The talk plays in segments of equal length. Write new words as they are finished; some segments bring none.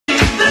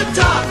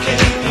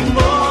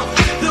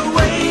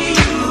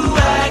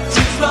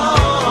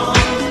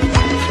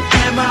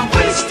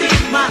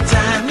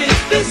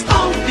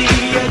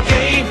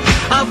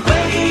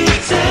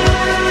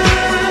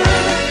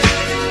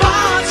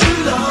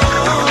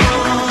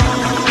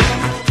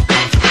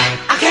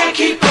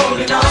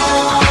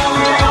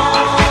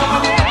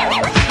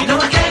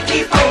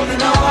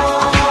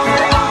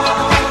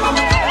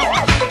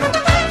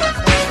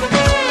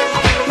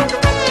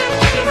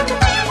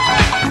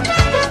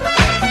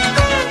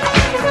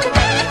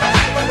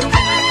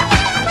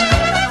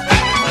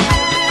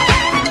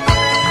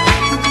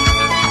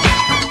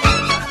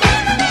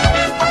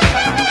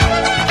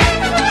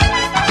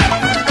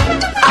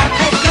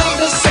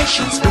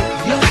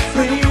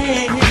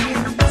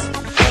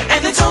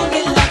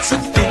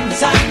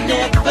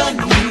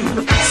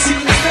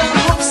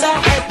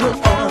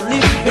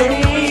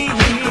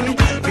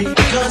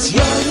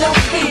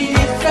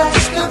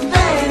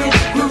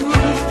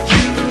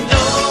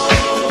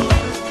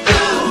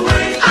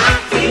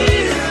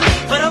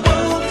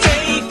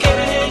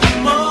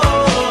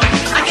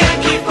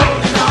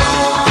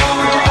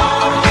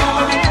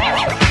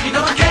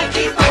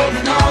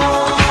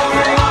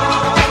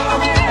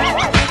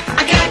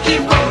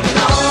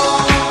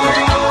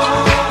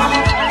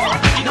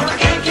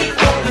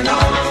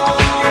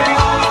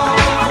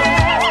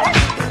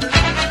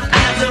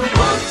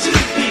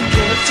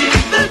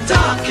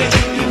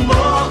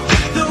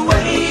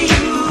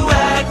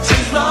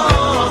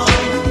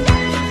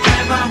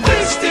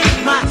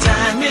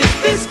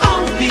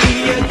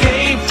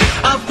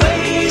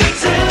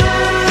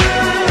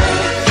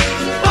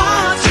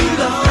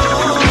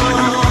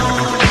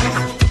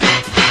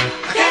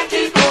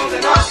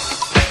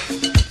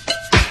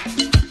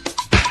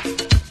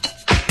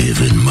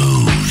London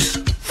moves.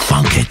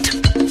 Funk it.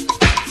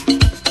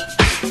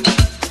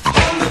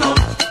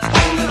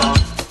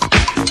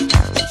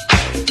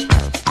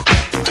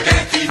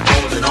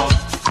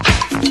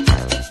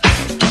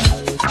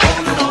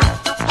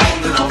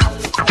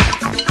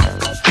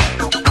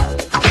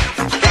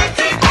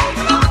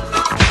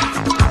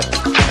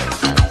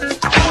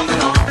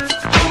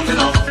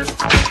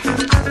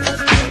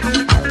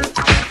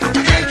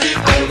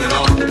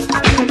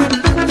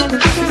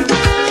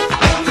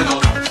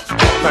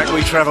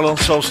 Travel on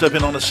Soul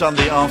Stepping on a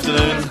Sunday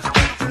afternoon,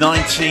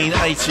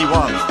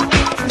 1981.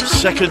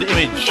 Second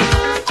Image,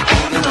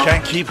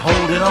 Can't Keep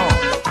Holding On.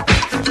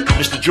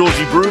 Mr.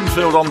 Georgie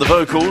Broomfield on the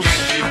vocals,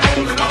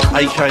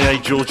 aka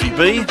Georgie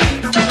B.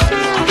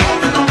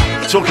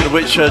 Talking of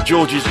which,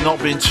 Georgie's not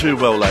been too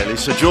well lately.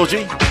 So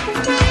Georgie,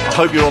 I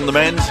hope you're on the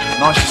mend.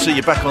 Nice to see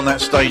you back on that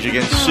stage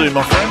again soon,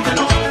 my friend.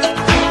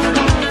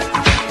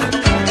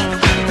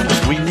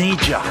 We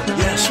need you.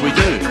 Yes, we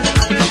do.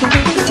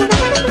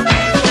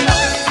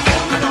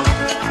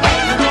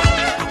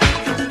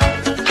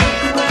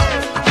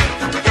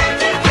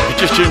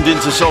 Just tuned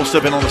into Soul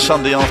Stepping on a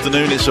Sunday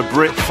afternoon. It's a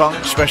Brit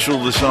Funk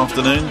special this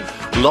afternoon.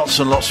 Lots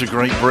and lots of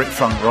great Brit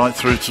Funk right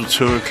through till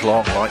 2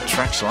 o'clock, like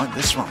tracks like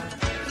this one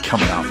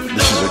coming up.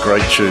 This is a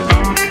great tune.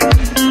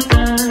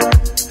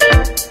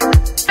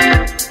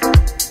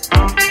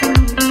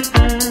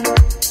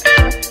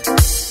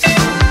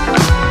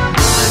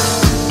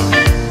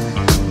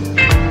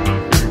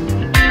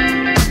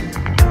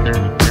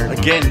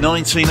 Again,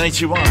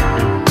 1981.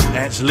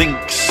 That's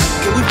Lynx.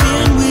 We've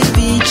been with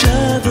each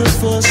other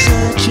for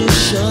such a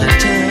short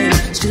time.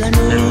 Still I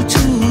know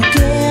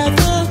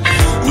together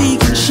we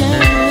can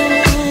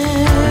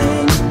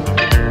shine.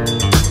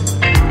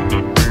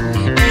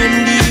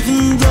 And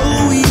even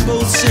though we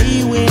both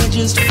say we're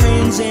just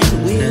friends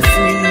and we're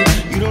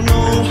free, you don't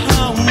know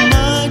how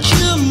much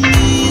you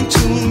mean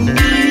to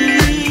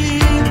me.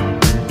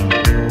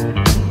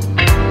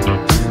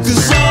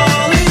 'Cause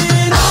all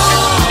in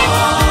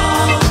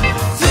all,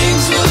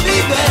 things will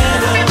be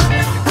better.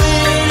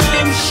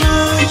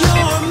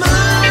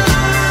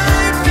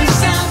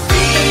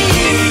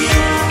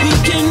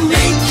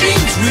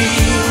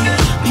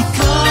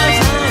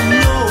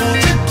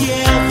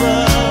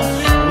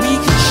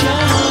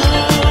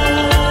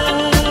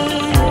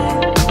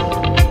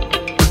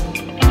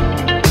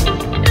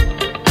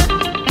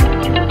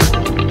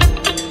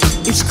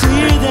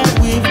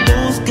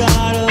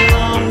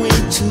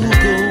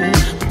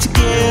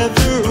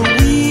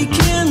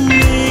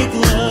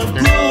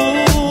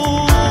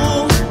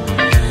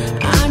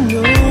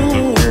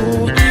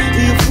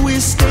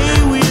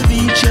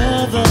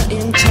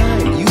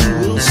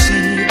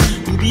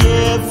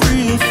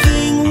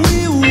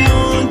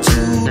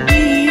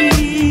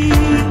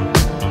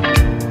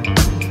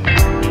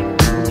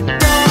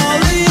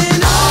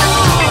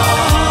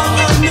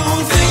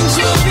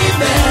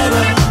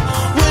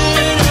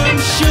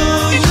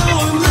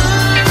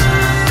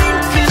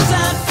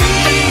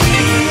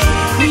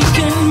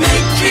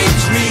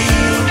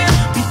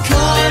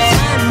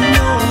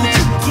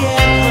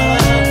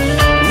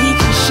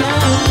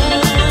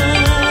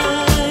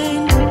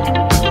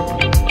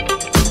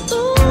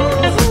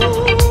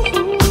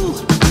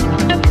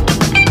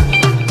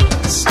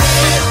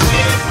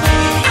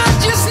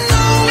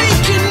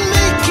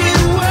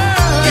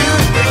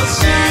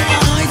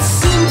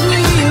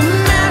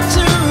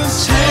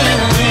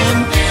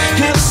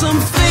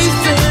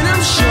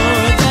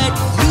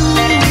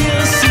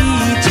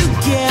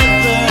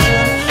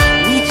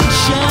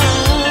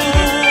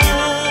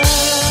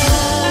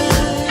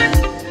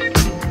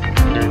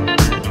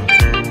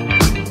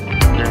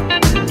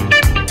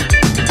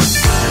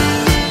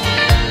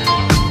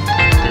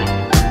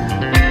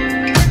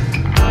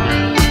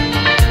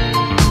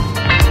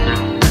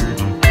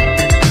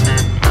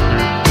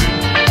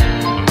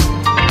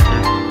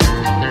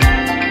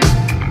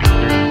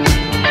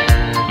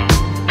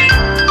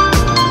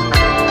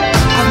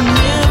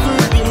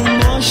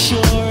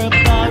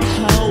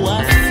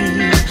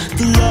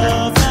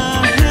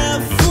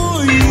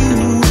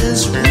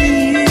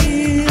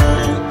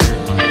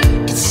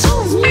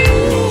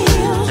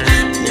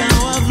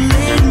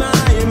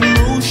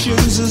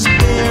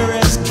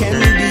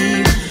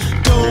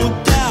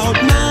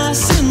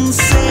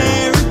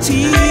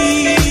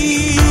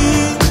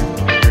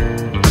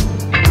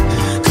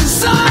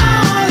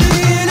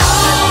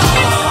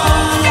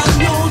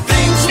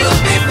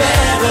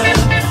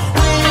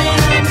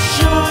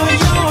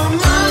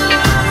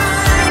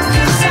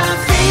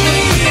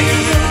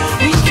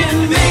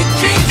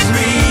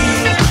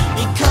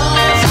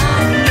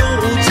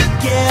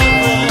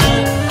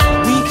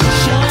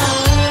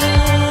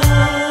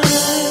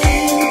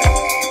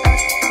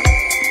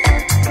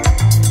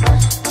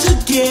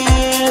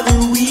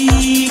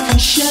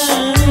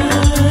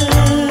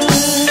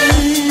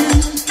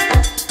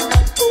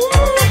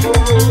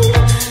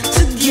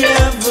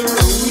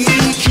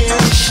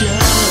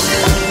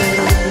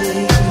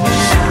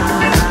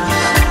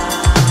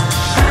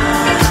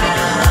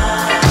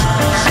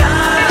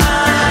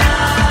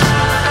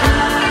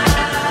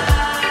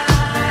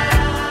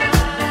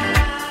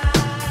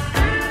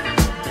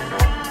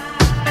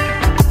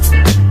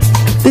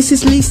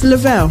 This is Lisa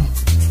Lavelle.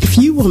 If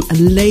you want a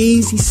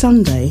lazy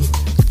Sunday,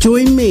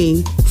 join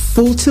me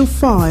 4 till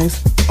 5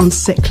 on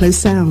Seclo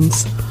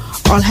Sounds.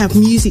 I'll have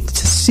music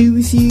to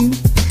soothe you,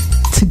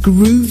 to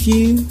groove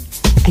you,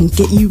 and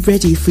get you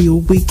ready for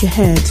your week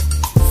ahead.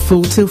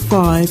 4 till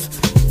 5,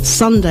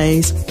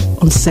 Sundays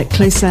on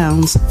Seclo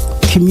Sounds,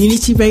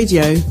 community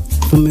radio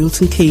for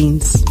Milton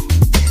Keynes.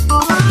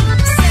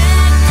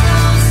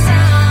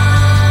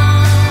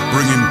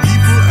 Bringing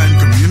people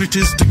and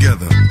communities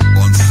together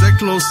on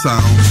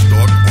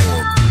seclosounds.org.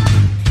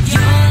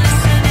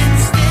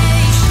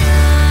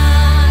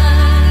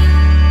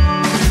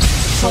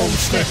 Soul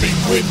Stepping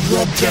with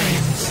Rob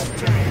James.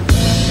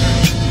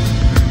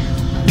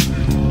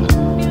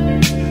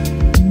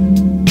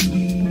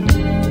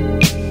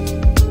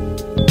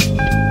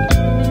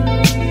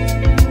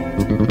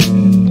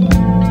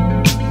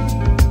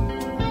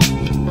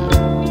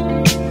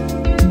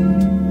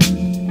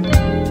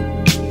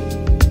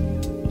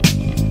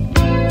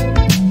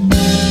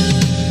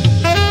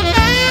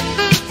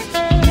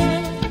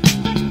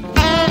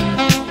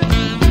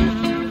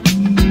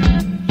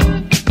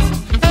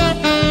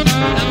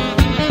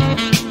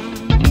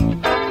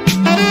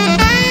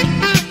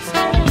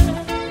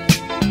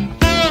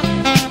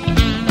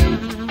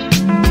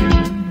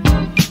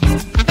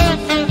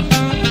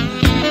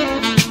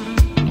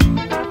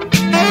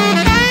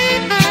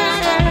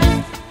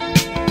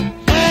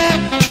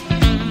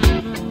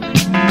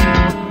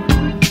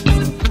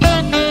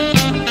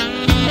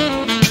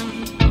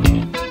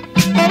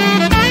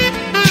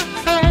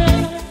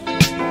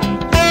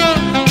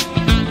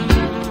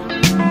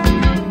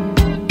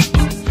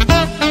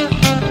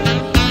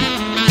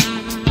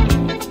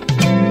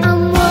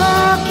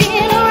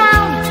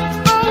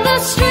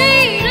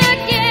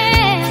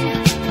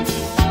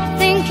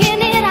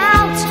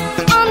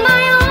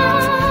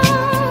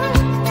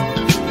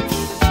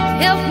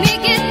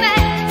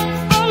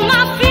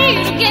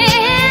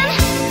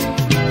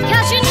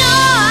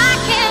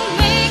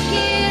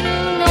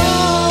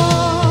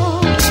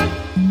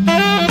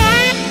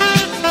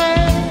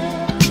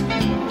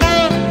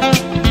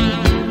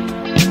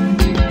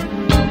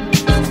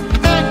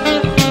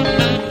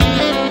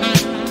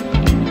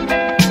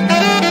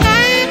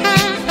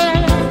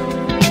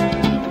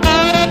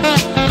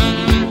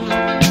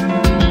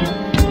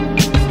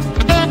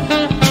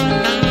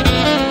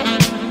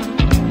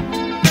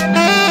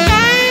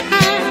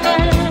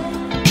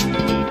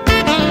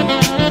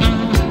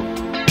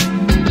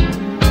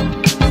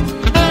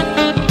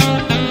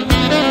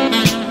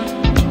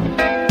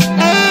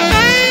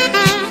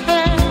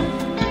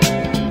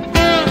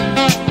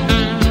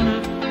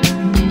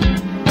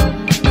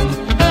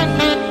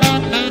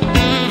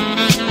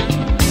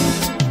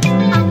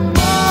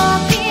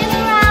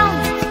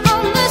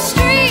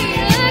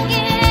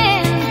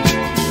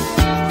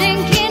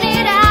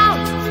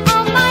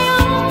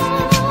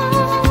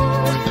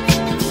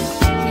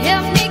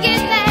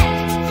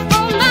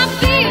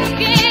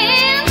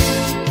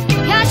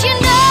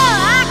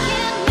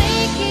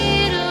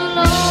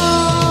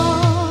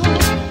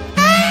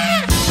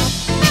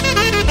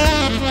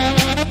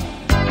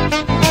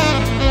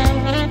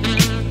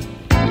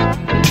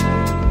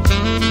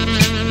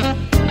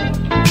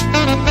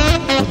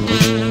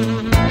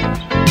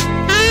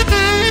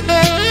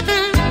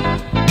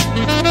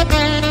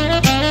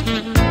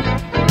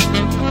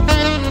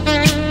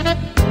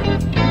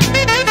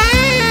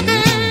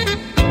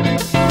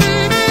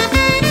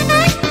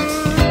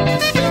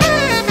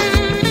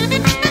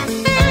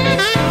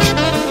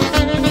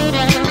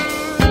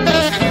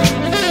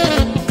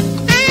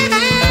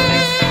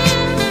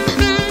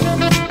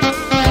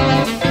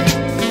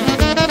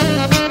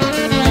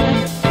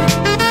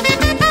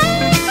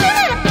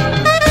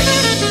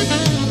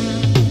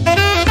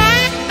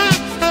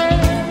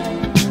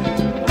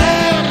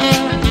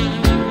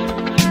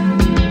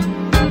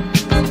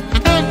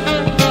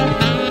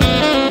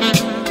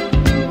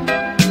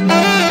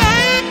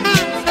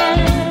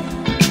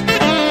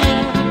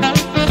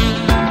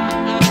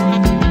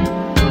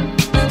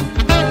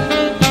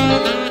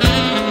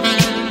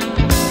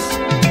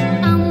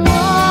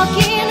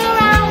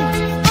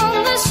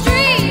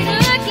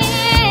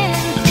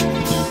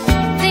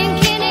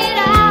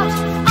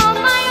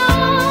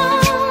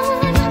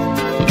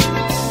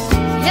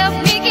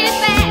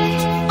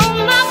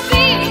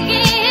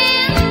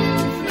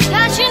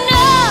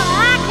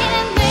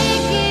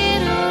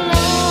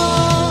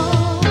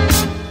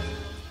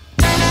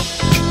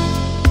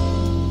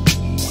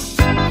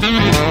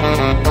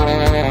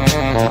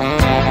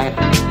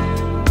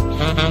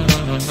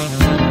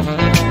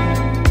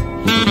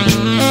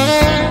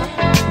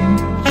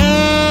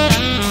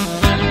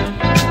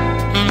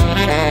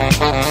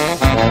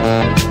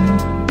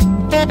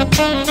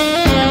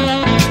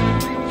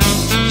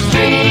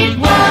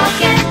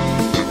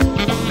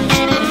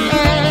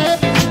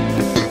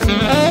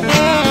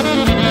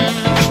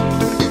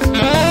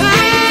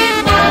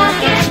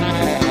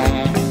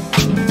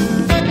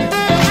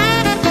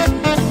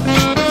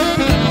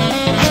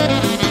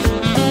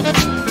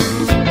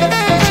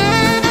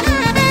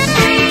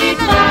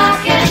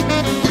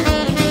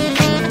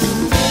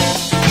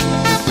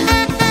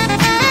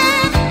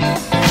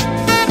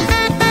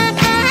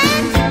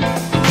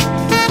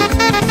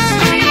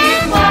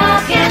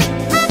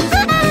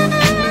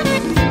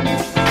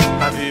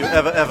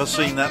 ever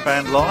seen that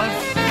band live?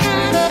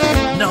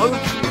 No.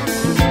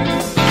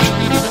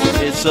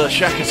 It's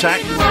Shack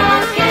Attack,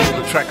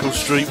 the track called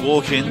Street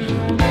Walking.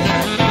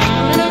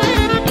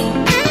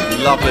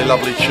 Lovely,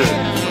 lovely tune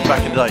from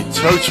back in the day.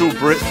 Total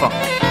Brit Funk.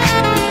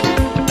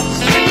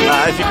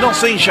 If you've not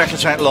seen Shack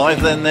Attack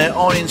live, then they're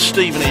on in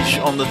Stevenage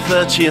on the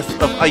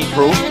 30th of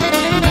April.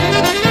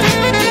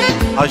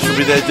 I shall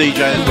be there DJing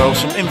as well.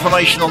 Some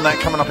information on that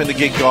coming up in the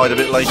gig guide a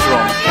bit later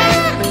on.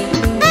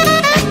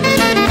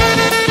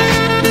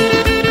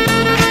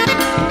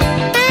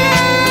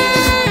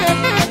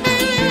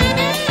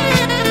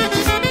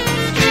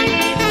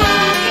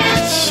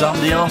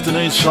 Sunday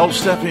afternoon soul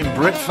stepping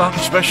Brit Funk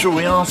special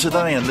we are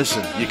today, and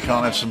listen, you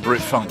can't have some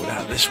Brit Funk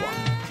without this one.